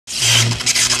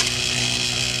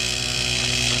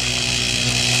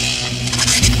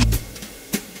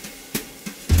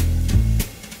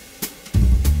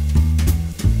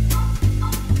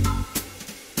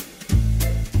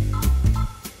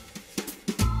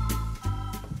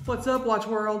What's up, Watch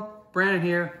World? Brandon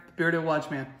here, the Bearded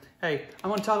Watchman. Hey, I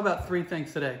want to talk about three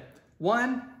things today.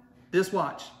 One, this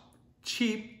watch.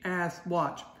 Cheap ass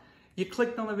watch. You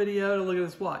clicked on the video to look at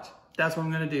this watch. That's what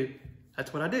I'm going to do.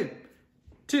 That's what I do.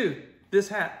 Two, this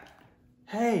hat.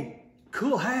 Hey,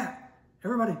 cool hat.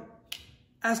 Everybody,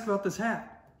 ask about this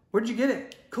hat. Where'd you get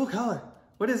it? Cool color.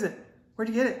 What is it? Where'd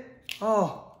you get it?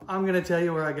 Oh, I'm going to tell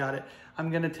you where I got it.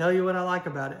 I'm going to tell you what I like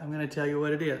about it. I'm going to tell you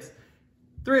what it is.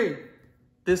 Three,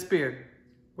 this beard.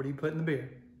 What do you put in the beard?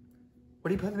 What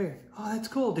do you put in the beard? Oh, that's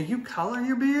cool. Do you color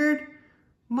your beard?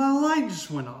 My light just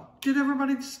went off. Did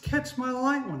everybody just catch my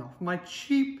light went off? My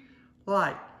cheap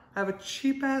light. I have a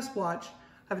cheap ass watch.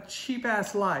 I have a cheap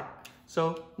ass light.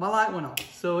 So my light went off.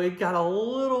 So it got a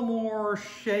little more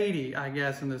shady, I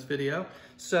guess, in this video.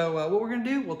 So what we're gonna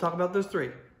do, we'll talk about those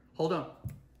three. Hold on.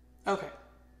 Okay,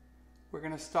 we're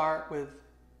gonna start with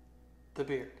the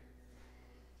beard.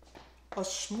 A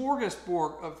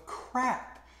smorgasbord of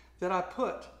crap that I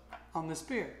put on this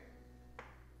beard.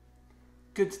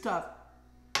 Good stuff.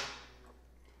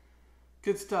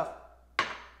 Good stuff.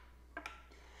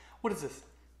 What is this?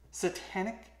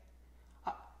 Satanic?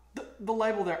 The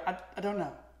label there, I don't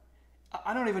know.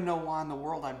 I don't even know why in the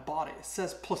world I bought it. It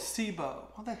says placebo.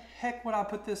 Why the heck would I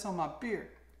put this on my beard?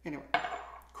 Anyway,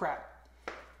 crap.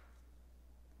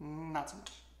 Not so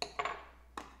much.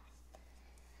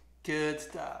 Good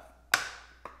stuff.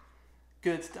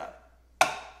 Good stuff.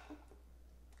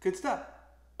 Good stuff.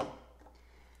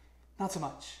 Not so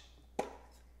much.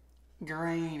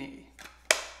 Grainy.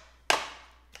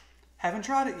 Haven't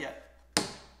tried it yet.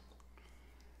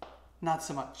 Not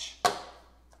so much.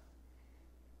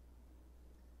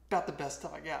 About the best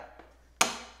stuff I got.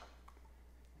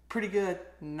 Pretty good,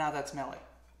 not that smelly.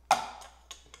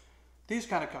 These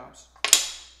kind of combs.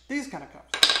 These kind of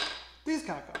combs. These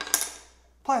kind of combs.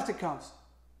 Plastic combs.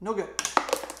 No good.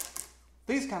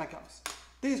 These kind of combs.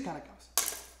 These kind of combs.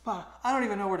 I don't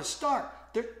even know where to start.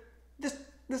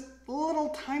 This little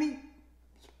tiny,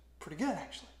 pretty good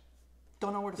actually.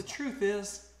 Don't know where to start. The truth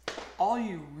is, all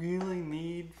you really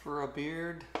need for a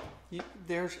beard,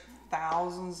 there's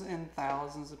thousands and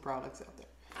thousands of products out there.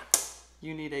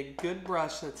 You need a good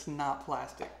brush that's not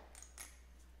plastic.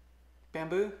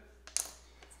 Bamboo.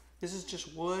 This is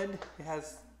just wood. It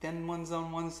has thin ones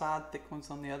on one side, thick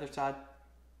ones on the other side.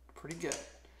 Pretty good.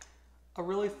 A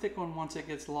really thick one once it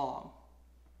gets long.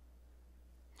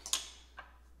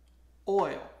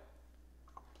 Oil.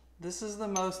 This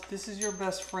is your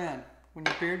best friend. When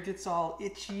your beard gets all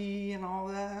itchy and all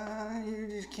that,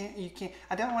 you can't.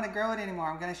 I don't want to grow it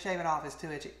anymore. I'm going to shave it off. It's too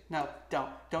itchy. No, don't.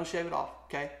 Don't shave it off,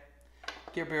 okay?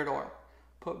 Get beard oil.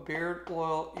 Put beard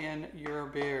oil in your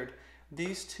beard.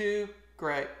 These two,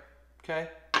 great, okay?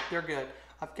 They're good.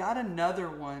 I've got another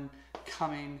one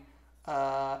coming,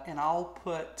 and I'll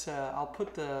put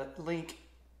the link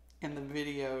in the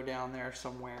video down there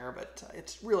somewhere, but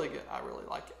it's really good. I really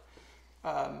like it.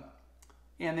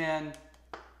 And then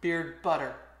beard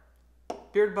butter.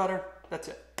 Beard butter, that's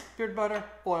it. Beard butter,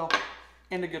 oil,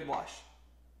 and a good wash.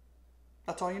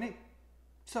 That's all you need.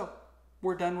 So,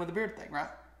 we're done with the beard thing, right?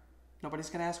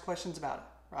 Nobody's gonna ask questions about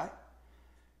it, right?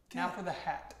 Now for the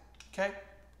hat, okay?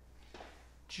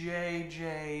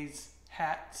 JJ's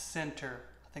Hat Center.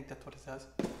 I think that's what it says.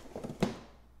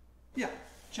 Yeah,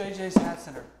 JJ's Hat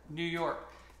Center, New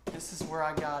York. This is where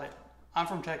I got it. I'm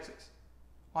from Texas.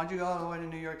 Why'd you go all the way to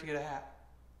New York to get a hat?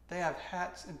 They have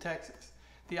hats in Texas.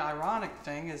 The ironic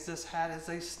thing is this hat is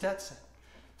a Stetson.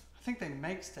 I think they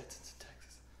make Stetsons in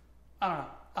Texas. I don't know.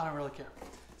 I don't really care.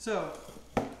 So,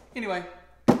 anyway,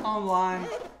 online,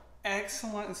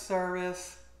 excellent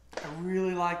service. I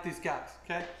really like these guys,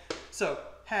 okay? So,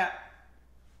 hat.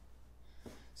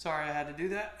 Sorry I had to do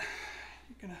that.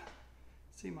 You're gonna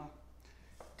see my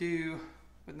do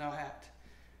with no hat.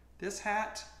 This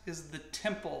hat is the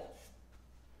temple.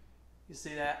 You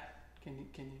see that? Can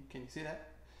you see that?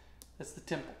 That's the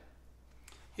temple.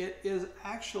 It is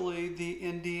actually the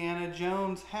Indiana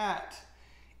Jones hat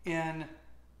in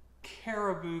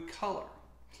caribou color.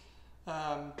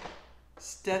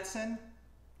 Stetson,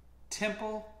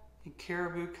 temple, and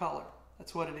caribou color.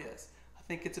 That's what it is. I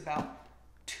think it's about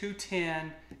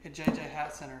 $210 at JJ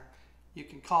Hat Center. You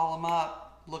can call them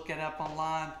up, look it up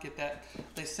online, get that.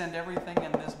 They send everything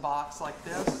in this box like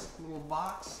this, little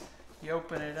box. You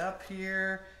open it up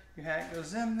here. Your hat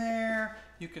goes in there.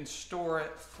 You can store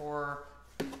it for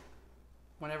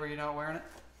whenever you're not wearing it.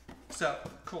 So,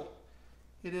 cool.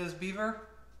 It is beaver.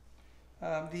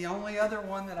 The only other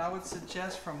one that I would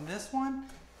suggest from this one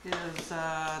is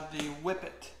the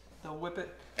Whippet. The Whippet,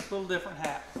 a little different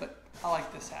hat, but I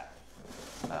like this hat.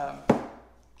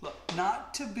 Look,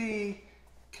 not to be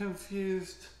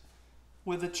confused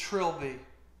with a trilby.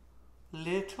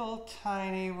 Little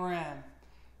tiny rim.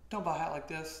 Don't buy a hat like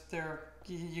this.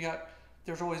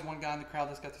 There's always one guy in the crowd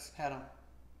that's got this hat on.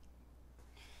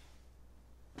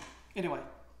 Anyway,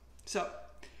 so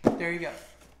there you go.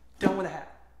 Done with a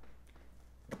hat.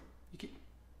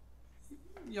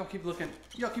 Y'all keep looking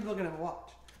at the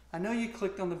watch. I know you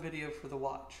clicked on the video for the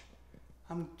watch.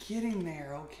 I'm getting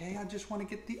there, okay? I just want to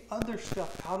get the other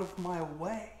stuff out of my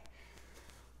way.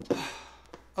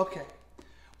 Okay,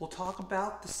 we'll talk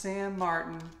about the San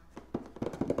Martin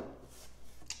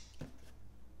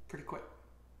pretty quick.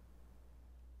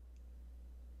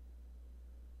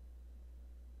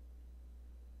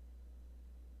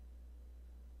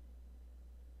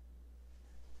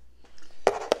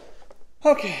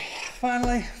 Okay,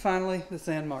 finally, the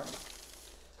San Martin.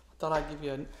 I thought I'd give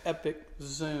you an epic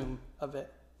zoom of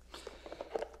it.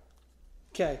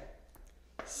 Okay,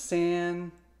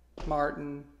 San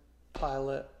Martin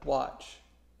Pilot watch.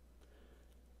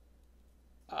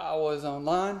 I was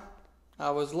online,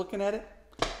 I was looking at it.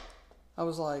 I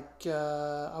was like,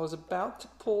 I was about to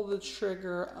pull the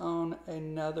trigger on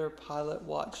another Pilot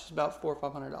watch. It's about $400 or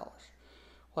 $500. Well,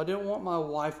 I didn't want my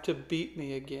wife to beat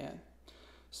me again.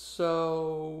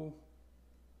 So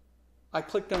I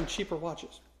clicked on cheaper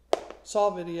watches. Saw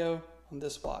a video on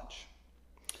this watch.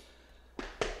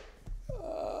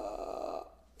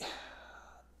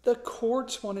 The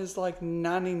quartz one is like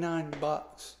 99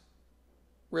 bucks.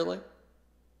 Really?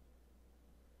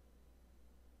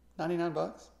 99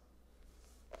 bucks?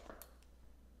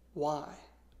 Why?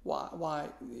 Why?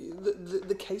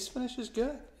 The case finish is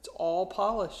good. It's all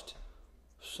polished.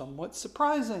 Somewhat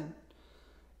surprising.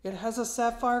 It has a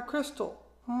sapphire crystal,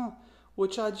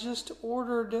 which I just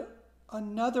ordered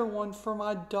another one for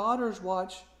my daughter's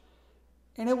watch,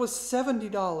 and it was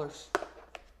 $70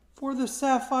 for the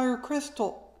sapphire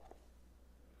crystal.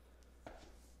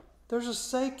 There's a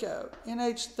Seiko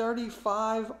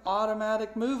NH35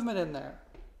 automatic movement in there.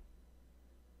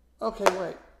 Okay,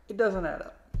 wait, it doesn't add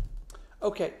up.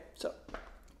 Okay, so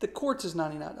the quartz is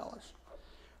 $99.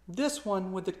 This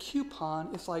one with the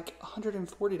coupon is like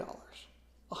 $140.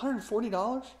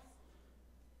 $140?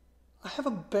 I have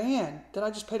a band that I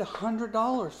just paid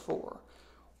 $100 for.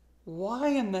 Why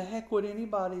in the heck would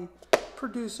anybody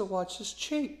produce a watch that's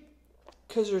cheap?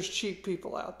 Because there's cheap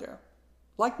people out there.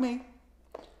 Like me.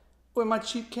 With my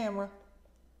cheap camera.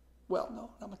 Well, no,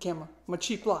 not my camera. My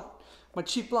cheap light. My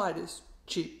cheap light is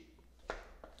cheap.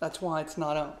 That's why it's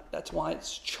not on. That's why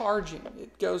it's charging.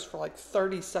 It goes for like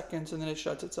 30 seconds and then it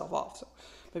shuts itself off. So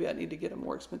maybe I need to get a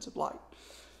more expensive light.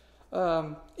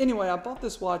 Anyway, I bought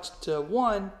this watch to,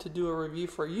 one, to do a review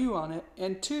for you on it,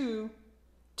 and two,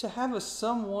 to have a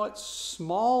somewhat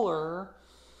smaller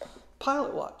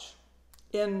Pilot watch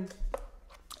in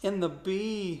the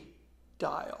B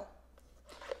dial.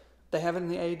 They have it in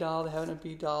the A dial, they have it in the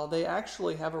B dial. They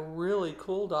actually have a really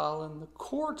cool dial in the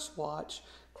quartz watch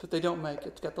that they don't make.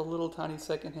 It's got the little tiny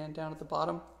second hand down at the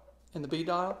bottom in the B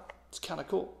dial. It's kind of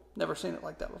cool. Never seen it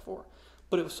like that before,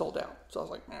 but it was sold out. So I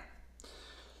was like, nah.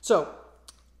 So,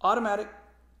 automatic,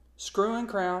 screw and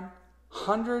crown,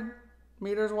 100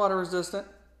 meters water resistant,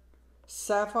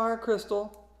 sapphire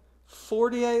crystal,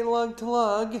 48 lug to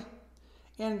lug,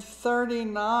 and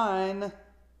 39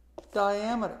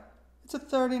 diameter. It's a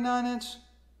 39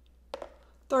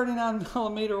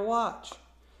 millimeter watch.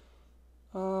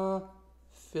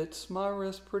 Fits my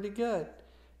wrist pretty good.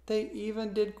 They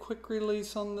even did quick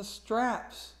release on the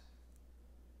straps.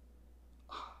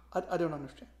 I don't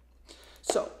understand.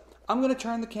 So, I'm going to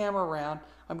turn the camera around.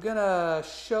 I'm going to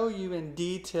show you in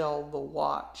detail the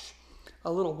watch.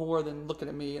 A little more than looking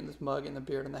at me and this mug and the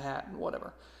beard and the hat and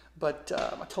whatever. But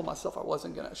I told myself I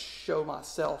wasn't going to show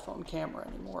myself on camera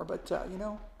anymore. But, you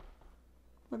know,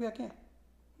 maybe I can.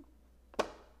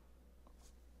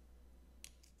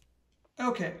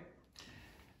 Okay.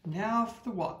 Now for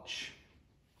the watch.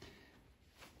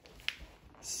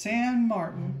 San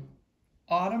Martin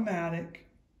automatic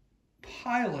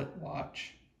Pilot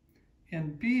watch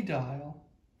in B dial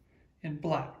in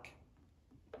black.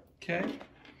 Okay?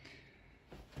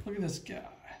 Look at this guy.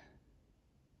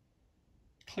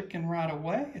 Clicking right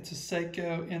away. It's a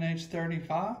Seiko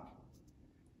NH35.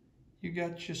 You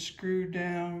got your screw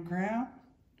down ground.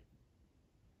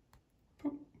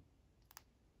 Boop.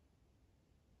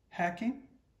 Hacking.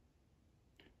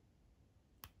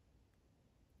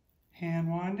 Hand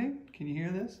winding. Can you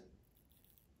hear this?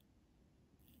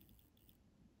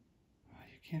 Oh,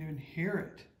 you can't even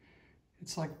hear it.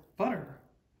 It's like butter.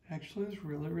 Actually, it's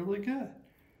really, really good.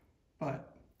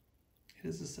 But it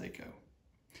is a Seiko.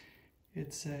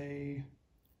 It's a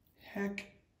heck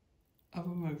of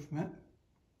a movement.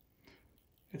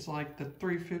 It's like the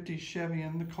 350 Chevy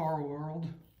in the car world.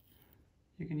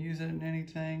 You can use it in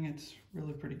anything. It's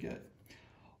really pretty good.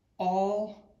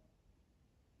 All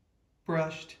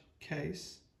brushed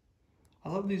case. I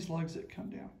love these lugs that come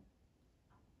down.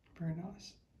 Very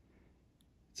nice.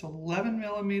 It's 11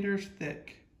 millimeters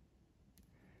thick.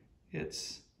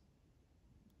 It's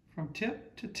from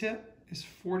tip to tip is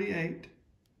 48.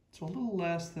 It's a little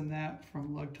less than that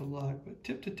from lug to lug, but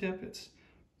tip to tip it's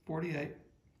 48.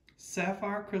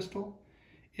 Sapphire crystal.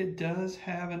 It does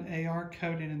have an AR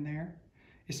coating in there.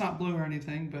 It's not blue or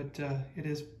anything, but it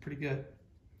is pretty good.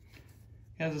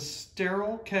 It has a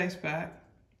sterile case back.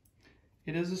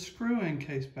 It is a screw-in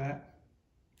case back.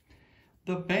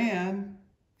 The band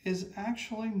is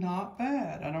actually not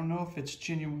bad. I don't know if it's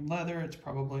genuine leather. It's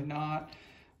probably not,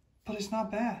 but it's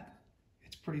not bad.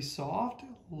 It's pretty soft. It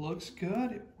looks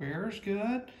good. It wears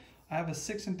good. I have a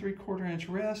 6 3/4 inch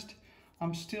wrist.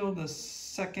 I'm still the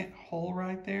second hole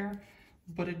right there,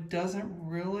 but it doesn't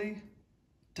really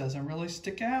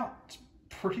stick out. It's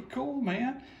pretty cool,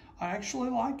 man. I actually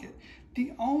like it.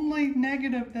 The only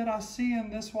negative that I see in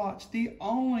this watch, the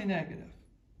only negative,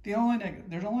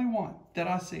 there's only one that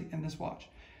I see in this watch.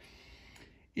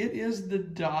 It is the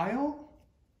dial.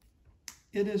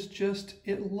 It is just,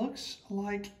 it looks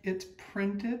like it's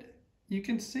printed. You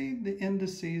can see the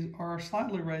indices are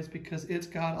slightly raised because it's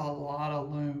got a lot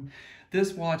of lume.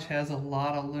 This watch has a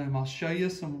lot of lume. I'll show you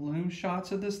some lume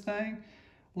shots of this thing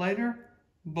later,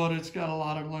 but it's got a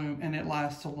lot of lume and it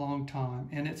lasts a long time.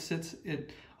 And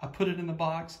I put it in the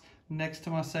box next to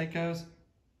my Seikos.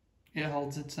 It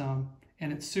holds its own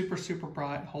and it's super, super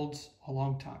bright, holds a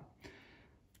long time.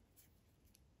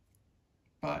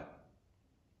 But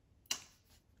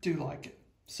do like it.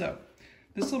 So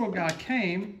this little guy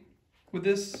came with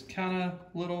this kind of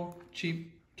little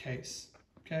cheap case,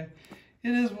 okay?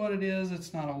 It is what it is.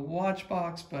 It's not a watch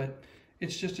box, but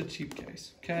it's just a cheap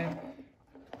case, okay?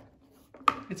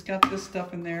 It's got this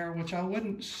stuff in there, which I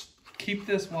wouldn't keep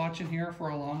this watch in here for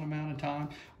a long amount of time.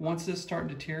 Once this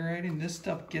starts deteriorating, this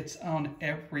stuff gets on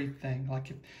everything. Like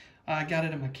if I got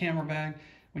it in my camera bag,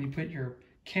 when you put your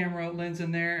camera lens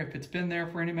in there, if it's been there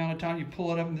for any amount of time, you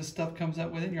pull it up and this stuff comes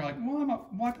up with it and you're like, well,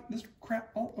 I'm what this crap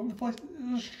all over the place.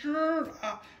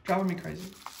 Driving me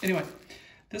crazy. Anyway,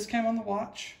 this came on the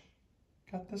watch.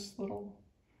 Got this little,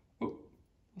 oh,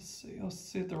 let's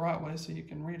see it the right way so you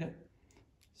can read it.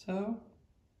 So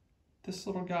this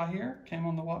little guy here came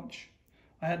on the watch.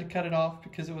 I had to cut it off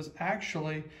because it was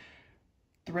actually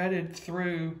threaded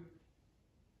through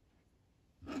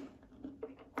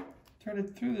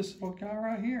this little guy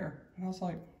right here. And I was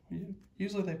like,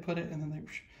 usually they put it and then they,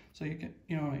 so you can,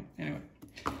 you know what I mean? Anyway.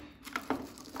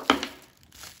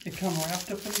 It come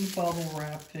wrapped up in bubble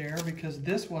wrap there because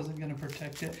this wasn't going to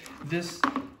protect it. This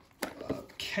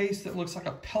case that looks like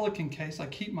a Pelican case I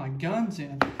keep my guns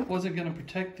in wasn't going to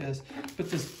protect this.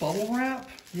 But this bubble wrap,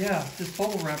 yeah, this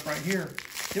bubble wrap right here,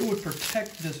 it would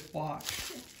protect this watch.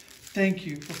 Thank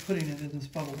you for putting it in this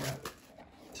bubble wrap,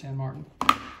 San Martin.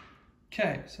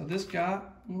 Okay, so this guy,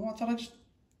 well, I thought I just,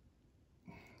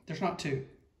 there's not two.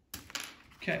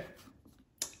 Okay,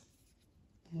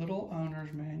 little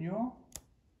owner's manual.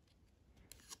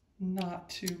 Not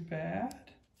too bad,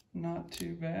 not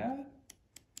too bad.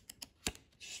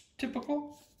 Just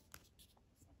typical.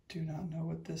 Do not know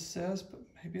what this says, but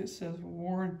maybe it says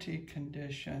warranty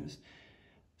conditions.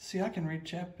 See, I can read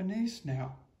Japanese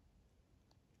now.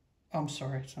 I'm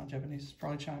sorry, it's not Japanese, it's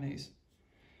probably Chinese.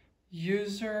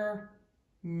 User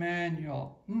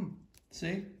manual.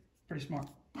 See, pretty smart.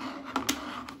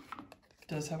 It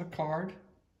does have a card.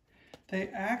 They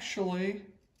actually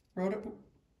wrote it.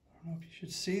 I don't know if you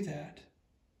should see that.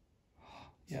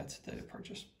 Yeah, it's a date of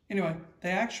purchase. Anyway, they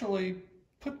actually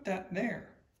put that there.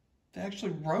 They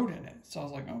actually wrote in it. So I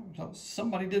was like, oh, so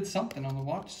somebody did something on the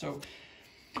watch. So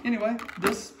anyway,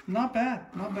 this, not bad,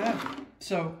 not bad.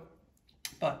 So,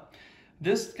 but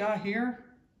this guy here,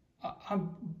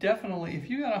 I'm definitely, if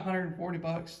you got 140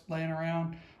 bucks laying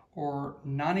around or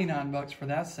 99 bucks for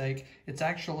that sake, it's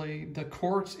actually, the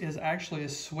quartz is actually a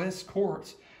Swiss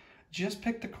quartz. Just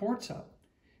pick the quartz up.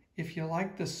 If you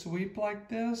like the sweep like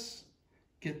this,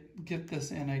 get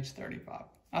this NH35.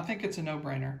 I think it's a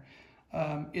no-brainer.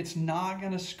 It's not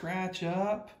going to scratch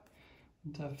up.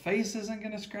 The face isn't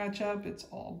going to scratch up. It's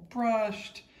all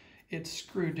brushed. It's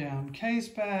screwed down case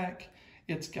back.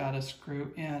 It's got a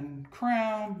screw-in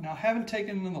crown. Now, I haven't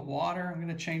taken it in the water. I'm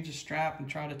going to change the strap and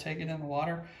try to take it in the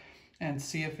water and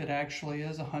see if it actually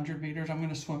is 100 meters. I'm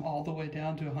going to swim all the way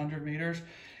down to 100 meters,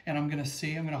 and I'm going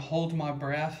to hold my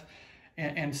breath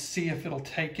and see if it'll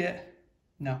take it.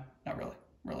 No, not really.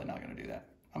 Really not going to do that.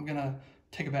 I'm going to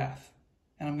take a bath,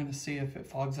 and I'm going to see if it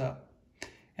fogs up.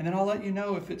 And then I'll let you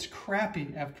know if it's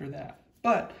crappy after that.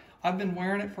 But I've been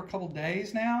wearing it for a couple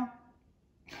days now.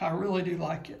 I really do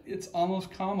like it. It's almost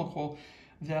comical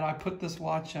that I put this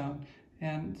watch on,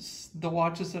 and the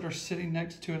watches that are sitting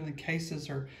next to it in the cases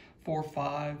are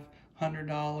 $400,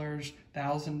 $500,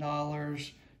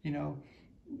 $1,000, you know.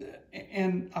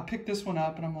 And I picked this one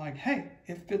up and I'm like, hey,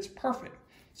 it fits perfect.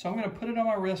 So I'm going to put it on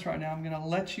my wrist right now. I'm going to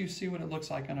let you see what it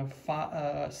looks like on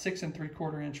a 6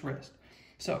 3/4 inch wrist.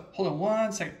 So hold on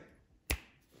 1 second.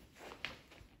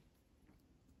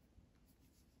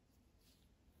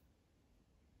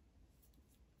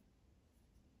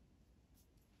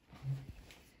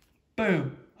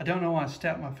 Boom. I don't know why I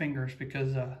stabbed my fingers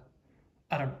because I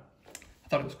don't know. I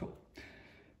thought it was cool.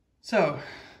 So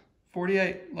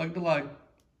 48 lug to lug,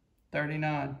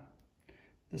 39.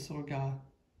 This little guy,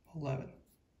 11.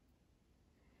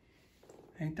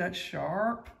 Ain't that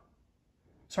sharp?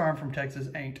 Sorry, I'm from Texas.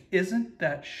 Isn't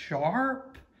that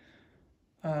sharp?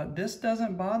 This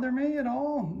doesn't bother me at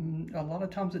all. A lot of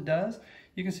times it does.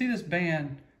 You can see this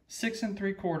band, 6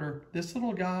 3/4. This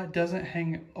little guy doesn't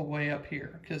hang away up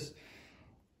here because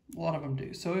a lot of them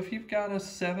do. So if you've got a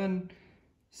 7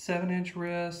 inch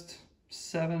wrist,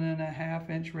 7.5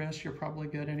 inch wrist, you're probably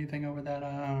good. Anything over that,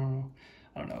 I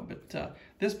don't know. But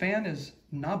this band is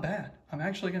not bad. I'm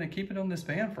actually going to keep it on this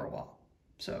band for a while.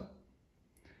 So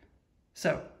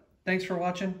thanks for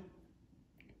watching.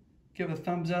 Give a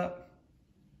thumbs up.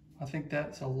 I think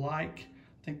that's a like.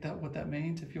 I think that's what that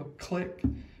means. If you'll click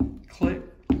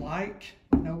like.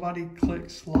 Nobody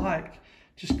clicks like.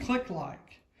 Just click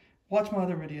like. Watch my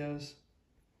other videos.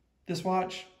 This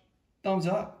watch, thumbs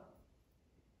up.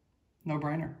 No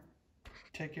brainer.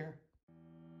 Take care.